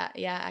 That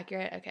yeah,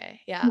 accurate.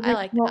 Okay. Yeah, I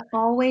like we'll that.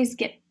 always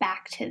get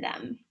back to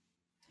them.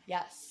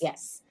 Yes.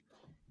 Yes.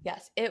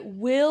 Yes. It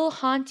will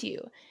haunt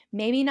you.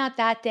 Maybe not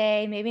that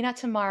day, maybe not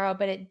tomorrow,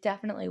 but it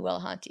definitely will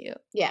haunt you.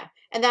 Yeah.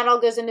 And that all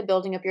goes into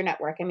building up your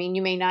network. I mean,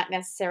 you may not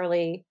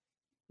necessarily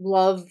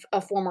love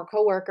a former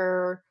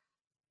coworker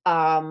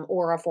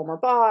or a former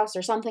boss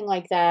or something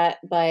like that,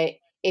 but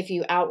if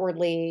you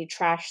outwardly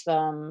trash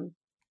them,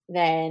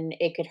 then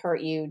it could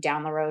hurt you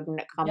down the road when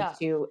it comes Yeah.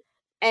 to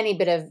any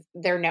bit of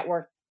their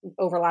network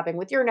overlapping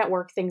with your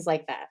network, things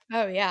like that.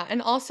 Oh yeah.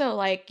 And also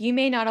like you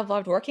may not have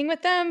loved working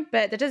with them,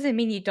 but that doesn't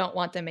mean you don't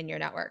want them in your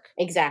network.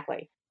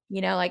 Exactly.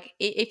 You know, like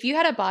if you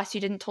had a boss you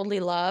didn't totally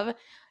love,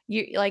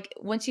 you like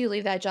once you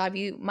leave that job,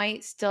 you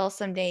might still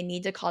someday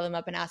need to call them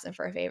up and ask them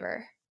for a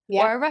favor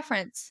Yeah. or a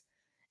reference.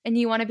 And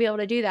you want to be able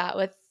to do that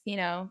with, you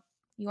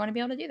want to be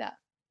able to do that.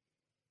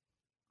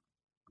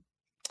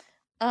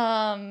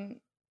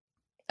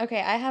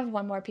 Okay, I have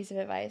one more piece of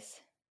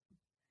advice.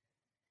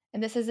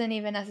 And this isn't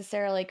even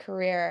necessarily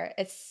career.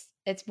 It's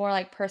more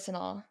like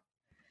personal.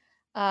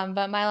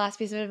 But my last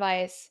piece of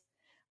advice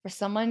for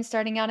someone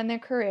starting out in their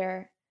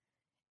career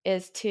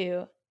is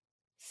to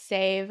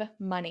save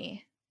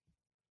money.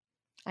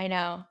 I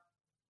know.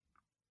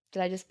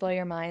 Did I just blow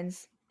your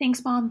minds?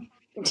 Thanks, Mom.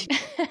 This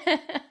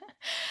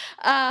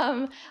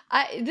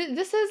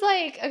is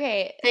like,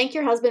 okay. Thank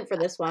your husband for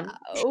this one.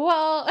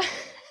 Well,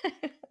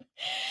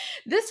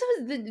 this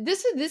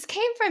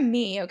came from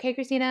me, okay,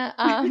 Christina.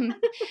 I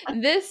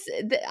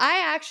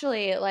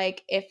actually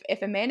like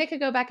if Amanda could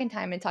go back in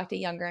time and talk to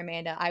younger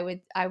Amanda,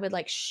 I would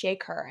like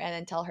shake her and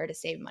then tell her to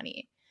save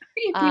money.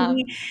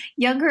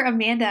 Younger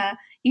Amanda,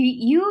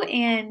 you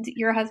and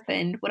your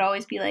husband would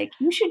always be like,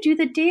 "You should do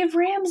the Dave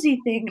Ramsey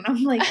thing," and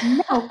I'm like,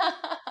 "No,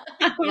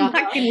 I'm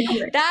not going to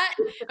do it."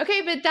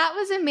 Okay, but that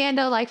was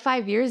Amanda like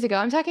 5 years ago.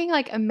 I'm talking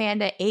like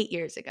Amanda 8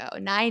 years ago,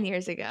 9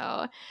 years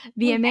ago.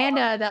 The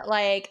Amanda that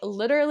like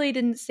literally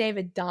didn't save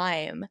a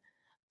dime,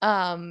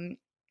 and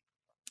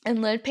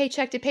lived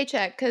paycheck to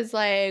paycheck because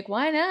like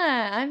why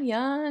not? I'm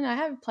young. I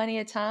have plenty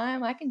of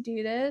time. I can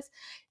do this.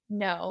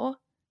 No,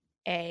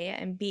 A,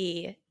 and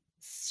B,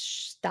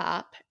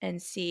 stop,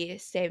 and C,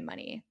 save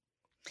money.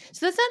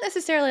 So that's not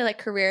necessarily like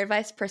career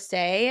advice per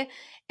se.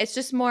 It's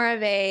just more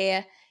of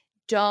a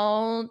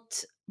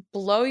don't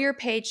blow your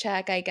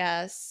paycheck, I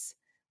guess,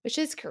 which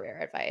is career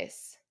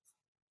advice.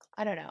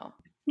 I don't know.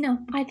 No,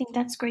 I think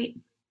that's great.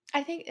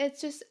 I think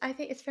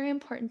it's very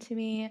important to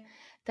me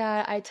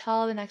that I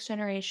tell the next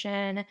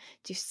generation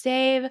to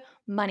save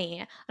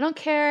money. I don't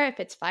care if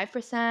it's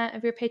 5%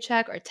 of your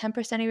paycheck or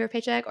 10% of your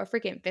paycheck or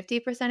freaking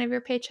 50% of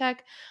your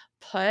paycheck.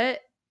 Put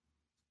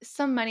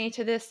some money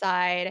to the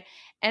side.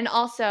 And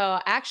also,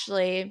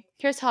 actually,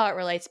 here's how it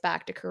relates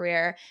back to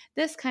career.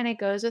 This kind of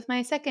goes with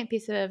my second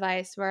piece of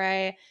advice where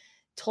I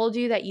told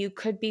you that you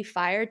could be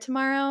fired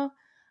tomorrow.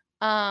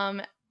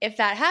 If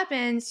that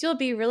happens, you'll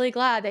be really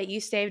glad that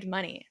you saved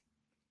money.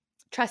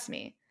 Trust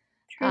me.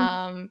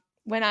 True.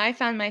 When I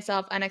found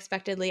myself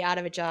unexpectedly out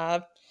of a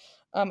job,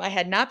 I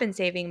had not been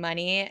saving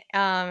money,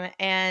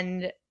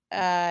 and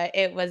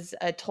it was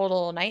a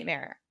total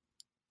nightmare,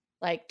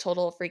 like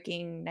total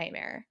freaking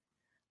nightmare.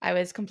 I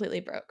was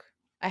completely broke.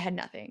 I had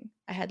nothing.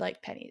 I had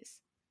like pennies.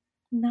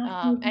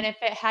 And if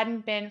it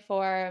hadn't been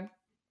for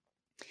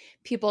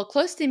people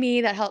close to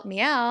me that helped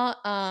me out,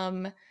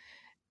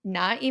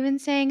 not even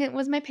saying it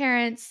was my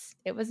parents,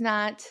 it was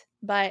not.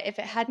 But if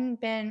it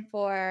hadn't been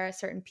for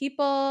certain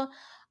people,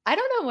 I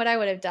don't know what I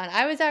would have done.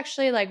 I was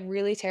actually like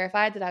really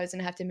terrified that I was going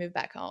to have to move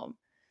back home.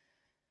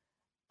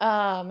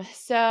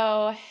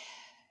 So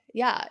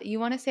yeah, you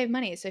want to save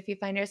money. So if you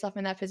find yourself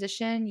in that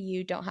position,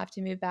 you don't have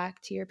to move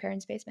back to your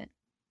parents' basement.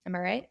 Am I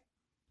right?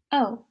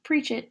 Oh,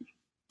 preach it.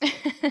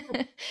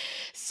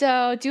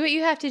 So do what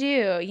you have to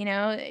do.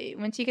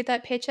 Once you get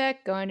that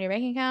paycheck, go into your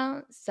bank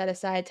account, set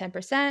aside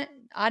 10%,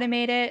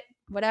 automate it,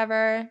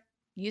 whatever.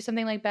 Use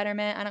something like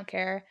Betterment. I don't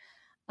care.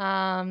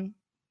 But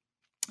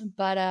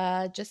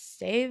just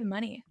save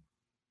money.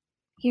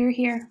 Hear,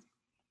 hear.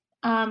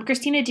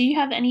 Christina, do you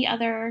have any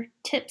other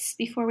tips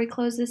before we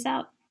close this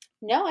out?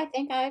 No, I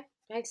think I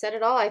said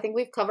it all. I think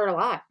we've covered a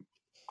lot.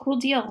 Cool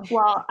deal.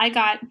 Well, I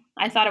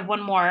thought of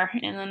one more,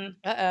 and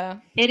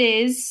then it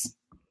is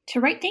to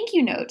write thank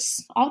you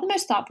notes. All the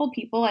most thoughtful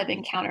people I've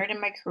encountered in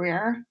my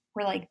career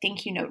were like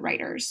thank you note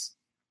writers.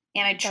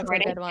 And I try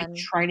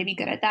to be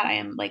good at that. I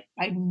am like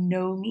by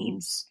no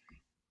means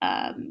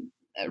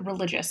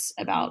religious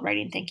about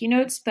writing thank you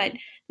notes, but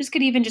this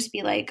could even just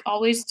be like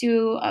always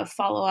do a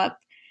follow-up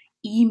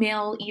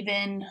email,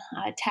 even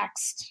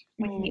text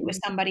when you meet with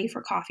somebody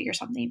for coffee or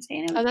something.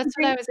 Saying, that's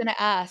what I was going to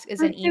ask.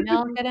 Is an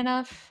email good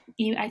enough?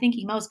 I think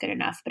email is good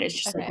enough, but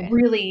it's just like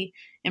really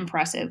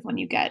impressive when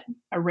you get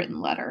a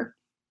written letter.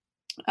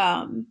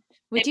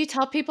 Would you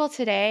tell people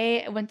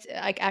today,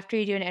 like after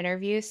you do an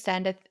interview,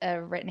 send a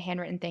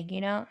handwritten thank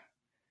you note?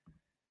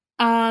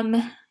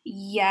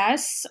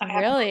 Yes.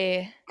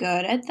 Really?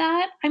 Good at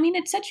that. I mean,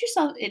 it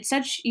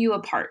sets you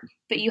apart,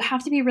 but you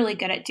have to be really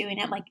good at doing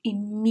it like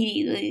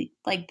immediately,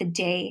 like the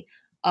day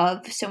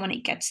of. So when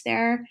it gets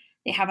there,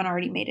 they haven't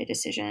already made a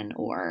decision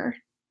or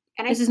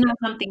And this is not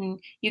something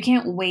you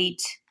can't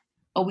wait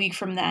a week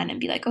from then and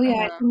be like, oh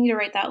yeah, I need to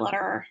write that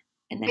letter,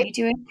 and then you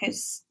do it,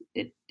 because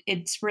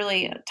it's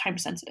really time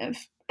sensitive.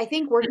 I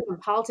think working in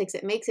politics,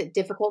 it makes it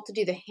difficult to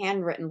do the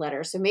handwritten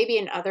letter. So maybe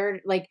in other,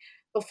 like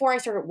before I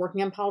started working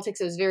in politics,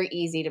 it was very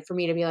easy for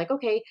me to be like,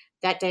 okay,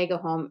 that day go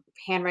home,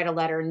 handwrite a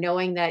letter,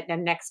 knowing that the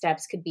next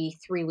steps could be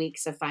 3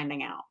 weeks of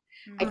finding out.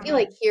 I feel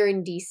like here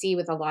in DC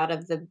with a lot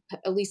of the,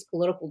 at least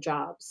political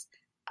jobs,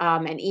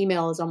 an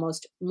email is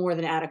almost more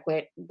than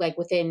adequate, like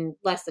within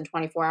less than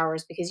 24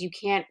 hours, because you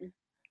can't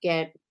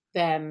get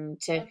them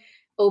to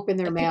open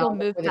their mail. People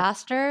move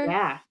faster.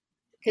 Yeah.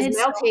 Because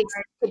mail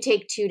could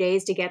take 2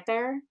 days to get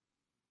there.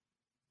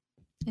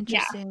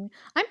 Interesting. Yeah.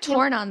 I'm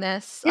torn on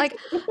this.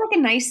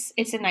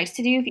 It's a nice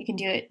to do if you can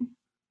do it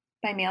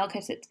by mail,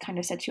 because it kind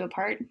of sets you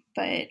apart.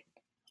 But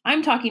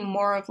I'm talking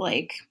more of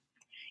like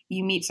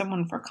you meet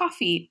someone for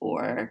coffee,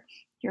 or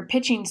you're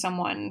pitching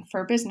someone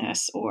for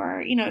business,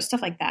 or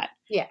stuff like that.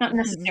 Yeah. Not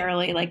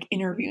necessarily like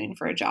interviewing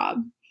for a job.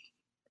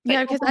 But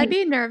yeah, because I'd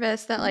be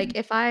nervous that like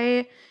if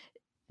I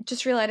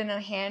just relied on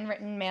a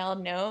handwritten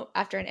mailed note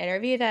after an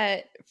interview,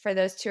 that for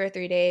those 2 or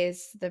 3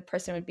 days, the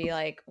person would be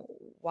like,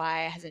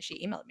 why hasn't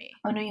she emailed me?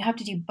 Oh, no, you have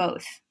to do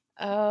both.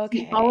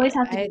 Okay. You always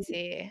have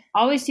to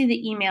always do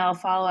the email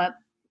follow-up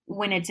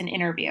when it's an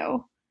interview.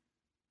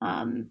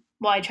 Well,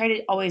 I try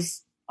to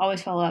always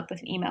follow up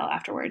with an email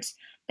afterwards.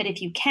 But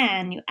if you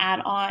can, you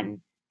add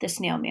on the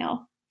snail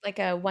mail. Like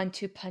a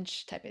 1-2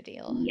 punch type of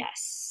deal.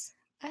 Yes.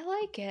 I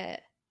like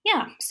it.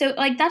 Yeah. So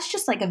like that's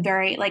just like a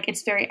very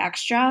it's very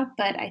extra,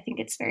 but I think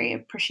it's very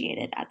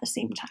appreciated at the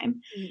same time.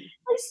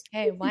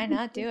 Hey, why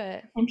not do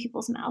it? In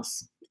people's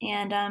mouths.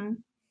 And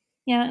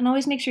and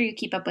always make sure you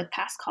keep up with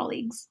past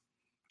colleagues.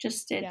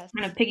 Just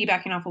kind of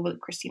piggybacking off of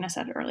what Christina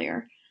said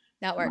earlier.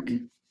 Network.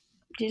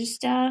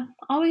 Just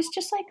always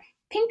just like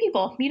ping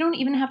people. You don't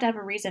even have to have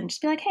a reason.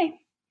 Just be like, hey,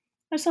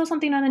 I saw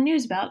something on the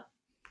news about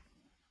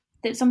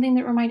something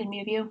that reminded me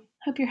of you.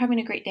 Hope you're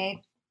having a great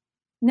day.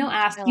 No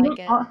ask. I like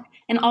it.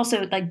 And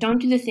also, like, don't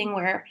do the thing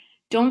where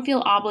don't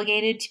feel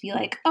obligated to be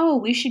like, oh,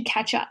 we should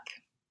catch up.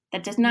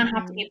 That does not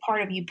have to be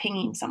part of you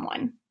pinging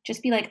someone.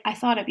 Just be like, I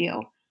thought of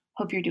you.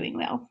 Hope you're doing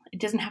well. It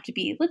doesn't have to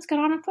be, let's get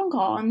on a phone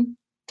call and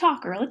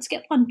talk, or let's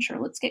get lunch, or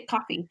let's get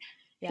coffee.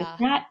 Yeah.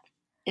 That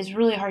is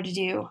really hard to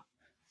do.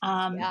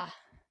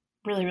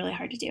 Really, really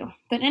hard to do.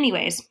 But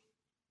anyways.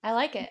 I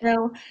like it.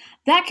 So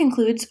that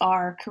concludes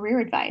our career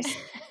advice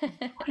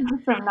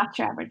from Not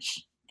Your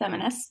Average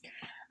Feminist.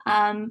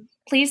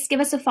 Please give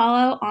us a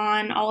follow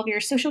on all of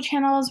your social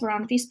channels. We're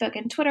on Facebook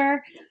and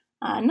Twitter.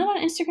 Not on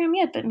Instagram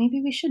yet, but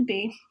maybe we should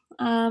be.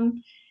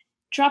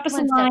 Drop us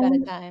a line. One step at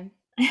a time.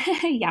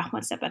 Yeah,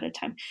 one step at a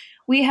time.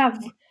 We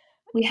have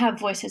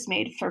voices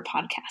made for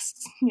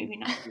podcasts. Maybe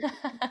not.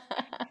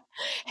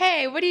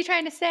 Hey, what are you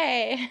trying to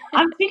say?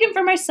 I'm speaking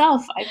for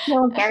myself. I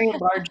feel very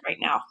large right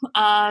now.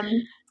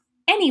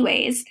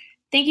 Anyways,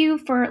 thank you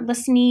for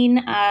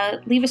listening.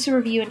 Leave us a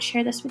review and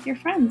share this with your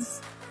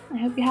friends. I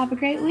hope you have a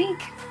great week.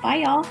 Bye,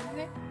 y'all.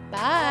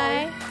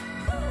 Bye.